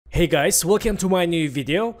Hey guys, welcome to my new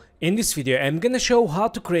video. In this video, I'm gonna show how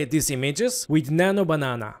to create these images with Nano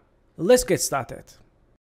Banana. Let's get started.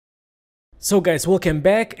 So guys, welcome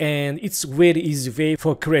back, and it's very easy way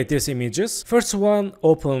for create these images. First one,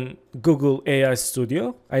 open Google AI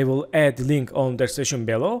Studio. I will add link on the description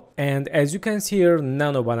below. And as you can see here,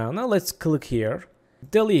 Nano Banana, let's click here.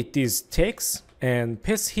 Delete this text and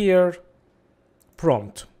paste here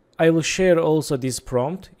prompt. I will share also this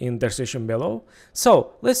prompt in the description below.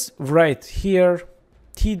 So let's write here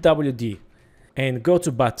TWD and go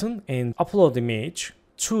to button and upload image.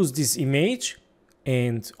 Choose this image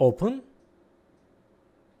and open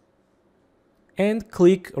and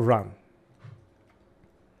click run.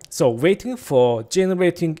 So waiting for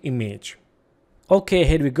generating image. Okay,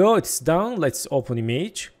 here we go, it's done. Let's open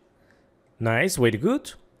image. Nice, very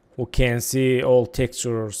good. We can see all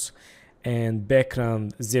textures and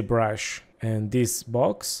background, ZBrush, and this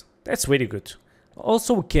box. That's very good.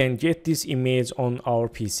 Also, we can get this image on our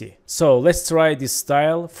PC. So let's try this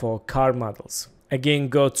style for car models. Again,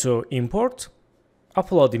 go to import,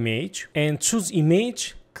 upload image, and choose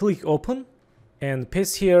image, click open, and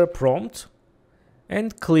paste here prompt,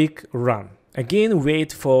 and click run. Again,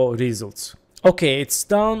 wait for results. Okay, it's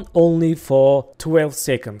done only for 12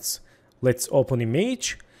 seconds. Let's open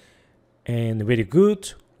image, and very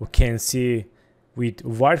good. We can see with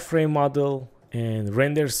wireframe model and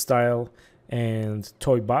render style and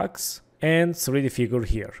toy box and 3D figure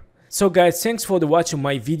here. So guys, thanks for watching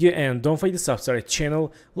my video, and don't forget to subscribe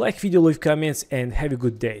channel, like video, leave comments, and have a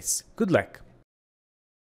good days. Good luck.